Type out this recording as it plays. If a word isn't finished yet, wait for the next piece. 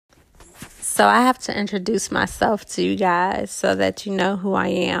So I have to introduce myself to you guys so that you know who I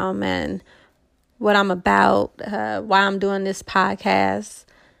am and what I'm about, why I'm doing this podcast.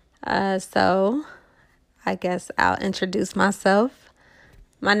 So I guess I'll introduce myself.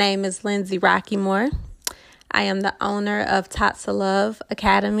 My name is Lindsay Rockymore. I am the owner of Tots of Love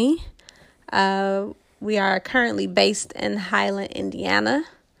Academy. We are currently based in Highland, Indiana.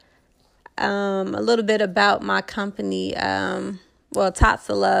 A little bit about my company. Tots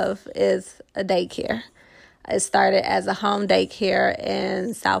of Love is a daycare. It started as a home daycare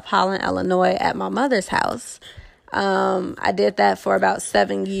in South Holland, Illinois at my mother's house. I did that for about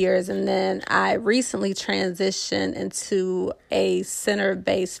 7 years, and then I recently transitioned into a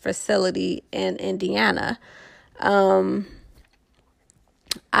center-based facility in Indiana. I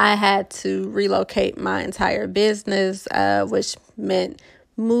had to relocate my entire business, which meant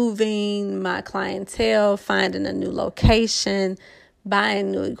moving my clientele, finding a new location, buying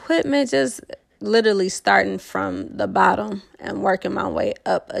new equipment, just literally starting from the bottom and working my way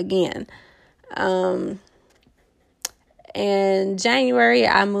up again. In January,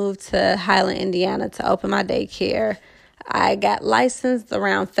 I moved to Highland, Indiana to open my daycare. I got licensed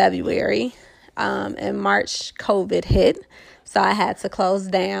around February. In March, COVID hit, so I had to close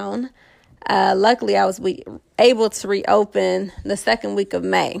down. Luckily, I was able to reopen the second week of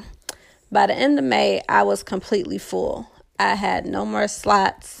May. By the end of May, I was completely full. I had no more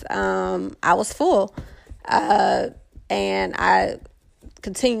slots. I was full. And I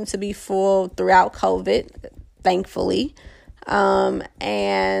continued to be full throughout COVID, thankfully.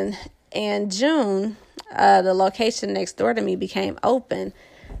 And in June, the location next door to me became open.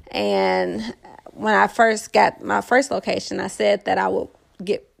 And when I first got my first location, I said that I would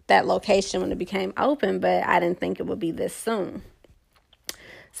get that location when it became open, but I didn't think it would be this soon.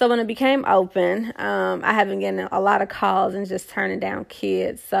 So when it became open, I have been getting a lot of calls and just turning down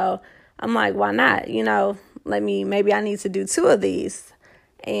kids. So I'm like, why not? Maybe I need to do 2 of these.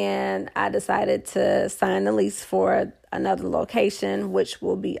 And I decided to sign the lease for another location, which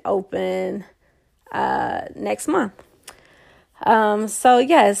will be open next month. So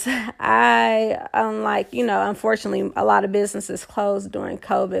yes, unfortunately, a lot of businesses closed during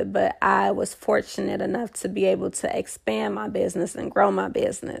COVID, but I was fortunate enough to be able to expand my business and grow my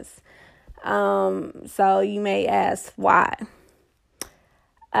business. So you may ask why.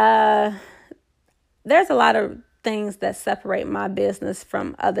 There's a lot of things that separate my business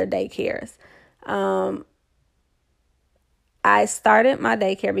from other daycares. I started my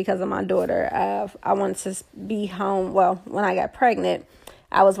daycare because of my daughter. I wanted to be home. Well, when I got pregnant,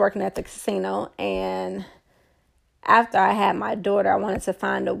 I was working at the casino. And after I had my daughter, I wanted to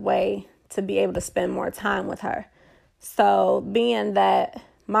find a way to be able to spend more time with her. So being that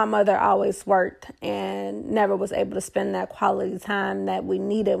my mother always worked and never was able to spend that quality time that we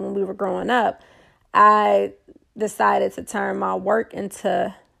needed when we were growing up, I decided to turn my work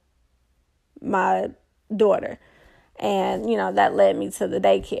into my daughter. And, that led me to the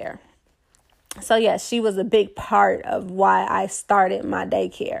daycare. So, yes, she was a big part of why I started my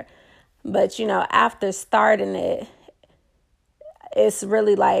daycare. But, after starting it, it's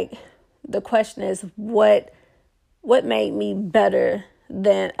really like the question is what made me better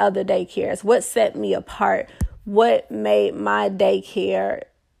than other daycares? What set me apart? What made my daycare,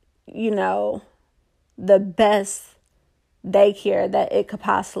 the best daycare that it could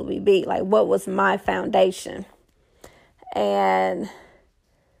possibly be? Like, what was my foundation? And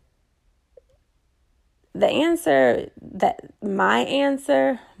my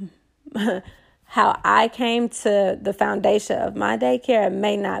answer, how I came to the foundation of my daycare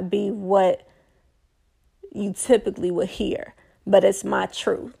may not be what you typically would hear, but it's my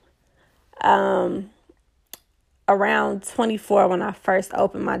truth. Around 24, when I first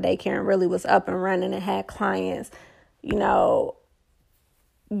opened my daycare and really was up and running and had clients, being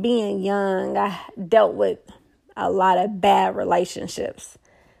young, I dealt with a lot of bad relationships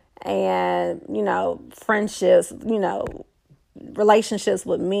and, friendships, relationships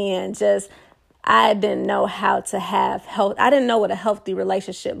with men. I didn't know how to have health. I didn't know what a healthy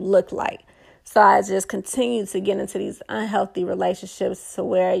relationship looked like. So I just continued to get into these unhealthy relationships to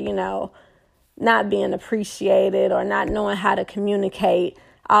where, not being appreciated or not knowing how to communicate,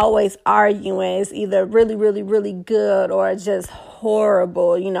 always arguing. It's either really, really, really good or just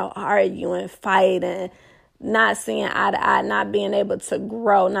horrible, arguing, fighting, not seeing eye to eye, not being able to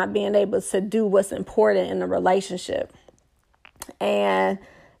grow, not being able to do what's important in a relationship. And,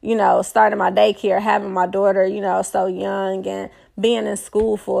 starting my daycare, having my daughter, so young and being in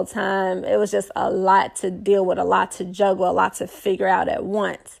school full time, it was just a lot to deal with, a lot to juggle, a lot to figure out at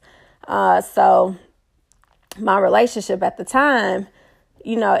once. So my relationship at the time,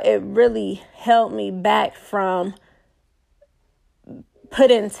 it really held me back from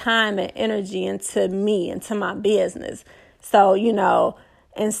putting time and energy into me, into my business. So,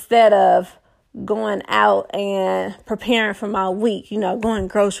 instead of going out and preparing for my week, going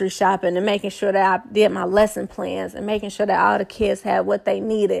grocery shopping and making sure that I did my lesson plans and making sure that all the kids had what they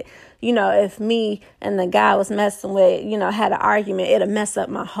needed. If me and the guy was messing with, had an argument, it'll mess up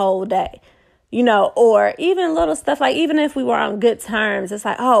my whole day. Or even little stuff like, even if we were on good terms, it's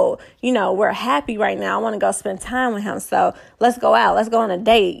like, oh, we're happy right now. I want to go spend time with him. So let's go out. Let's go on a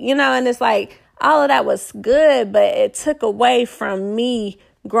date, and it's like all of that was good, but it took away from me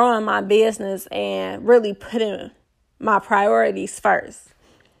growing my business and really putting my priorities first.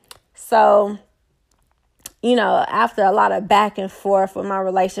 So, after a lot of back and forth with my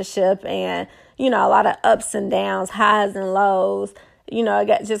relationship and, a lot of ups and downs, highs and lows,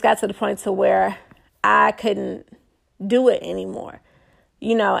 it just got to the point to where I couldn't do it anymore,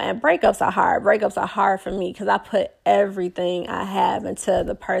 and breakups are hard. Breakups are hard for me because I put everything I have into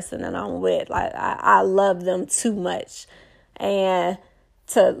the person that I'm with. Like, I love them too much. And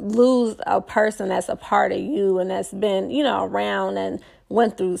to lose a person that's a part of you and that's been, around and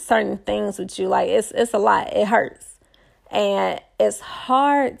went through certain things with you, like it's a lot. It hurts. And it's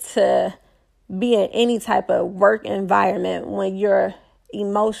hard to be in any type of work environment when you're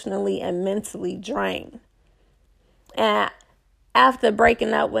emotionally and mentally drained. And after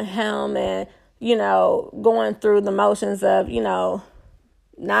breaking up with him and, going through the motions of,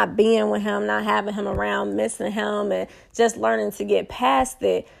 not being with him, not having him around, missing him, and just learning to get past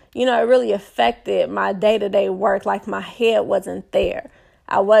it, it really affected my day-to-day work. Like, my head wasn't there.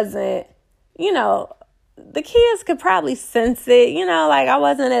 I wasn't, the kids could probably sense it, like I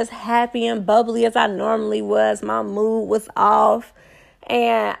wasn't as happy and bubbly as I normally was. My mood was off.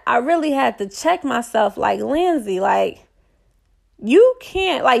 And I really had to check myself, like, Lindsay, like, you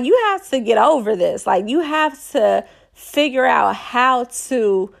can't, like, you have to get over this. Like, you have to figure out how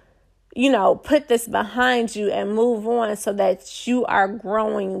to, put this behind you and move on so that you are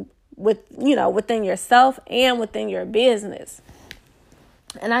growing within yourself and within your business.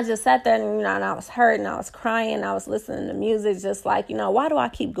 And I just sat there and, and I was hurt and I was crying. I was listening to music just like, why do I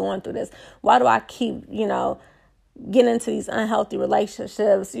keep going through this? Why do I keep, getting into these unhealthy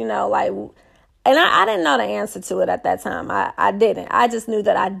relationships, and I didn't know the answer to it at that time. I didn't. I just knew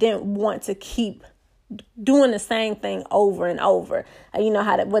that I didn't want to keep doing the same thing over and over.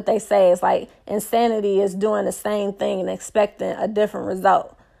 What they say is like insanity is doing the same thing and expecting a different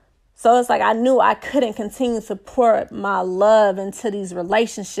result. So it's like I knew I couldn't continue to pour my love into these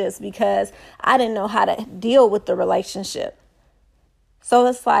relationships because I didn't know how to deal with the relationship. So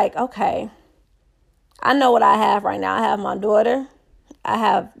it's like, okay, I know what I have right now. I have my daughter, I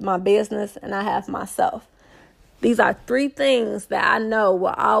have my business, and I have myself. These are 3 things that I know will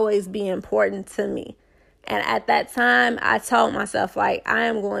always be important to me. And at that time, I told myself, like, I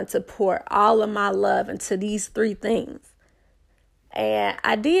am going to pour all of my love into these 3 things. And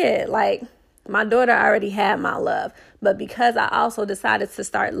I did. Like, my daughter already had my love. But because I also decided to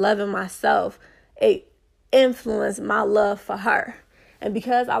start loving myself, it influenced my love for her. And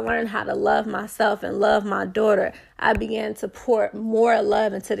because I learned how to love myself and love my daughter, I began to pour more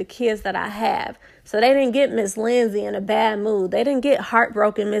love into the kids that I have. So they didn't get Miss Lindsay in a bad mood. They didn't get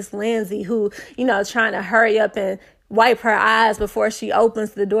heartbroken Miss Lindsay who, trying to hurry up and wipe her eyes before she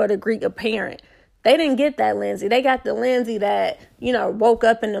opens the door to greet a parent. They didn't get that Lindsay. They got the Lindsay that, woke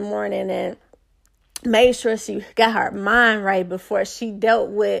up in the morning and made sure she got her mind right before she dealt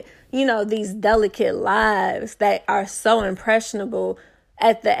with, these delicate lives that are so impressionable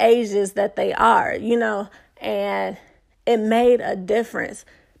at the ages that they are, and it made a difference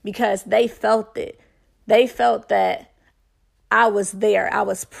because they felt it. They felt that I was there. I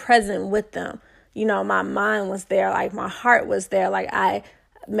was present with them. My mind was there. Like, my heart was there. Like, I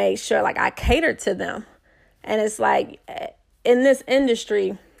made sure, like, I catered to them. And it's like, in this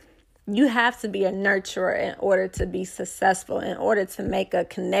industry, you have to be a nurturer in order to be successful, in order to make a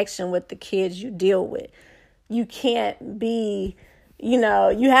connection with the kids you deal with. You can't be, you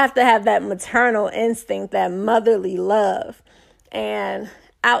have to have that maternal instinct, that motherly love. And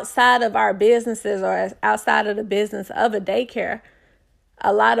outside of our businesses or outside of the business of a daycare,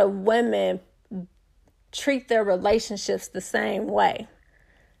 a lot of women treat their relationships the same way.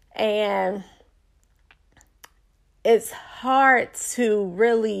 And it's hard to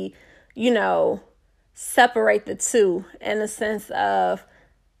really, separate the two in the sense of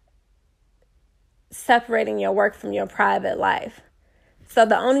separating your work from your private life. So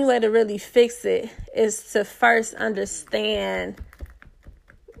the only way to really fix it is to first understand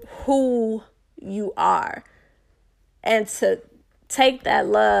who you are and to take that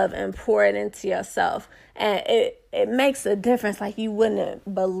love and pour it into yourself. And it makes a difference. Like, you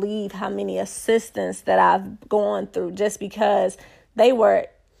wouldn't believe how many assistants that I've gone through just because they were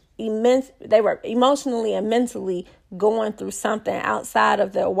emotionally and mentally going through something outside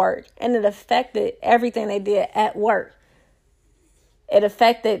of their work. And it affected everything they did at work. It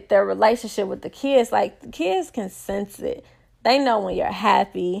affected their relationship with the kids. Like, the kids can sense it. They know when you're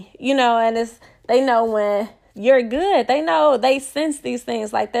happy, and they know when you're good. They know, they sense these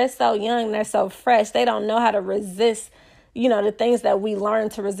things. Like, they're so young, they're so fresh. They don't know how to resist, the things that we learn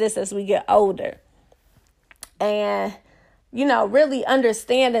to resist as we get older. And, really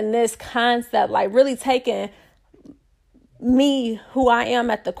understanding this concept, like really taking me, who I am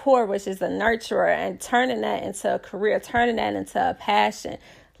at the core, which is a nurturer, and turning that into a career, turning that into a passion.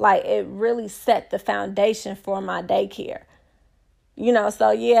 Like, it really set the foundation for my daycare. So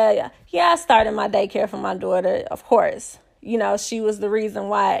I started my daycare for my daughter, of course. She was the reason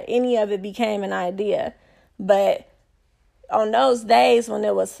why any of it became an idea. But on those days when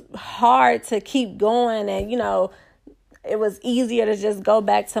it was hard to keep going and, it was easier to just go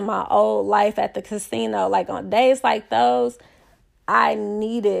back to my old life at the casino. Like, on days like those, I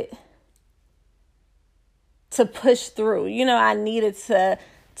needed to push through. I needed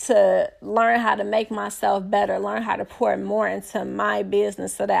to learn how to make myself better, learn how to pour more into my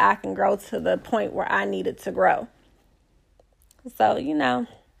business so that I can grow to the point where I needed to grow. So,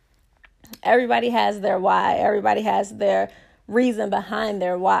 everybody has their why. Everybody has their reason behind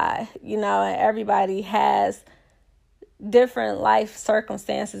their why, and everybody has different life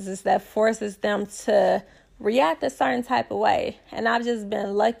circumstances that forces them to react a certain type of way. And I've just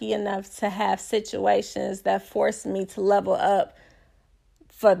been lucky enough to have situations that forced me to level up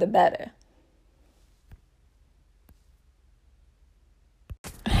for the better.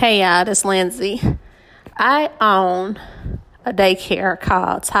 Hey y'all, this is Lindsay. I own a daycare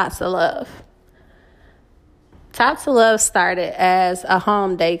called Tots of Love. Tots of Love started as a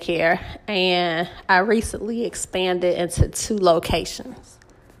home daycare, and I recently expanded into 2 locations.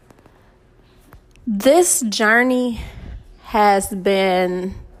 This journey has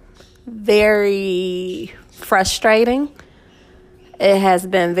been very frustrating. It has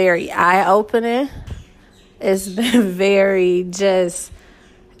been very eye-opening. It's been very just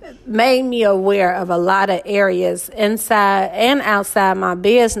made me aware of a lot of areas inside and outside my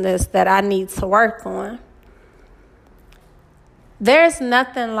business that I need to work on. There's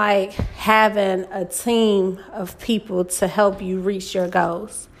nothing like having a team of people to help you reach your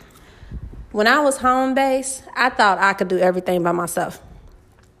goals. When I was home-based, I thought I could do everything by myself.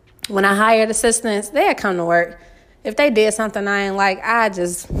 When I hired assistants, they'd come to work. If they did something I ain't like, I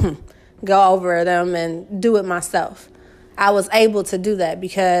just go over them and do it myself. I was able to do that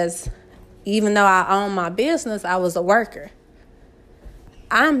because even though I own my business, I was a worker.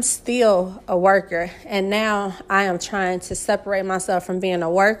 I'm still a worker, and now I am trying to separate myself from being a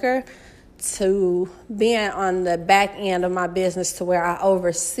worker to being on the back end of my business to where I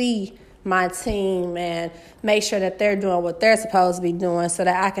oversee my team and make sure that they're doing what they're supposed to be doing so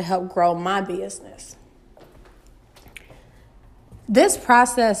that I can help grow my business. This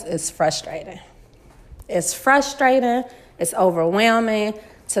process is frustrating. It's frustrating. It's overwhelming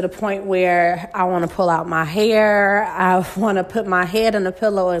to the point where I want to pull out my hair. I want to put my head in the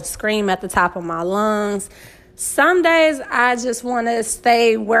pillow and scream at the top of my lungs. Some days I just want to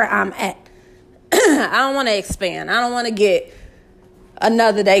stay where I'm at. I don't want to expand. I don't want to get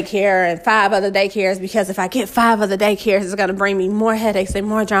another daycare and 5 other daycares, because if I get 5 other daycares, it's going to bring me more headaches and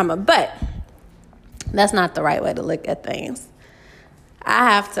more drama. But that's not the right way to look at things.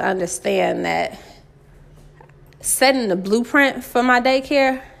 I have to understand that setting the blueprint for my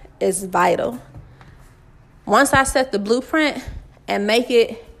daycare is vital. Once I set the blueprint and make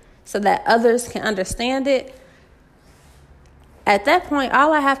it so that others can understand it, at that point,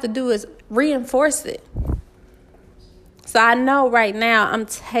 all I have to do is reinforce it. So I know right now I'm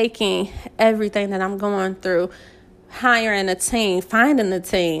taking everything that I'm going through, hiring a team, finding a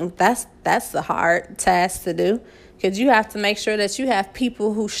team. That's the hard task to do, because you have to make sure that you have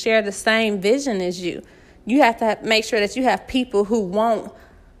people who share the same vision as you. You have to make sure that you have people who won't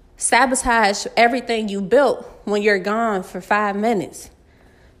sabotage everything you built when you're gone for 5 minutes.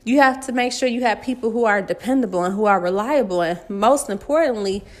 You have to make sure you have people who are dependable and who are reliable, and most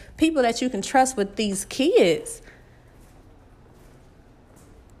importantly, people that you can trust with these kids.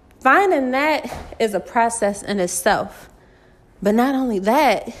 Finding that is a process in itself. But not only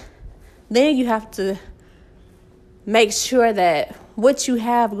that, then you have to make sure that what you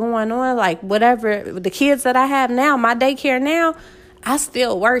have going on, like whatever, the kids that I have now, my daycare now, I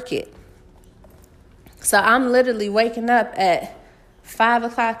still work it. So I'm literally waking up at 5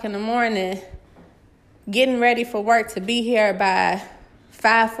 o'clock in the morning, getting ready for work to be here by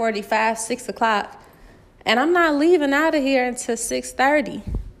 5:45, 6 o'clock. And I'm not leaving out of here until 6:30.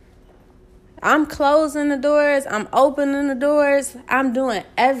 I'm closing the doors. I'm opening the doors. I'm doing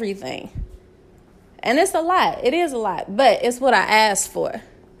everything. And it's a lot. It is a lot. But it's what I asked for.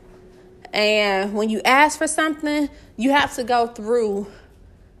 And when you ask for something, you have to go through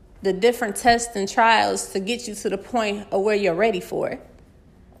the different tests and trials to get you to the point of where you're ready for it.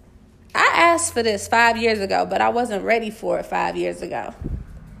 I asked for this 5 years ago, but I wasn't ready for it 5 years ago.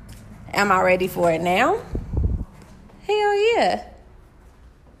 Am I ready for it now? Hell yeah.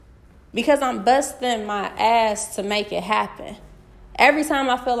 Because I'm busting my ass to make it happen. Every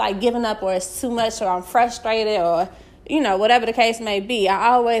time I feel like giving up or it's too much or I'm frustrated or, whatever the case may be,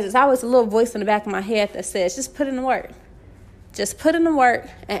 it's always a little voice in the back of my head that says, just put in the work. Just put in the work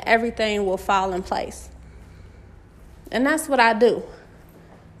and everything will fall in place. And that's what I do.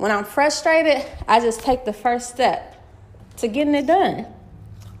 When I'm frustrated, I just take the first step to getting it done.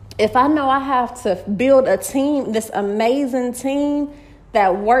 If I know I have to build a team, this amazing team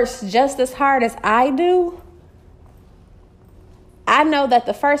that works just as hard as I do, I know that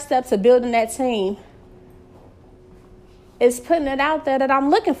the first step to building that team is putting it out there that I'm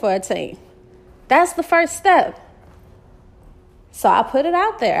looking for a team. That's the first step. So I put it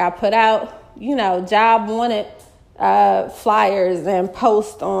out there. I put out, job wanted flyers and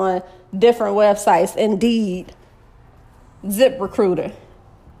post on different websites, Indeed, ZipRecruiter.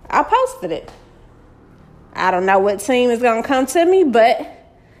 I posted it. I don't know what team is going to come to me, but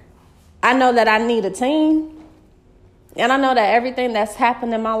I know that I need a team. And I know that everything that's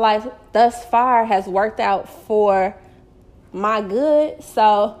happened in my life thus far has worked out for my good.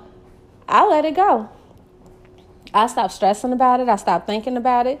 So I let it go. I stopped stressing about it. I stopped thinking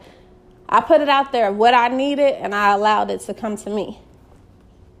about it. I put it out there, what I needed, and I allowed it to come to me.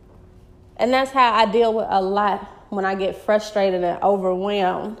 And that's how I deal with a lot when I get frustrated and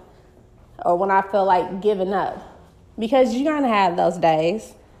overwhelmed or when I feel like giving up. Because you're going to have those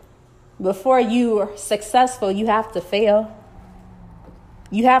days. Before you are successful, you have to fail.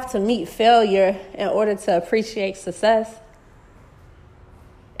 You have to meet failure in order to appreciate success.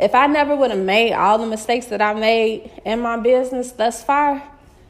 If I never would have made all the mistakes that I made in my business thus far,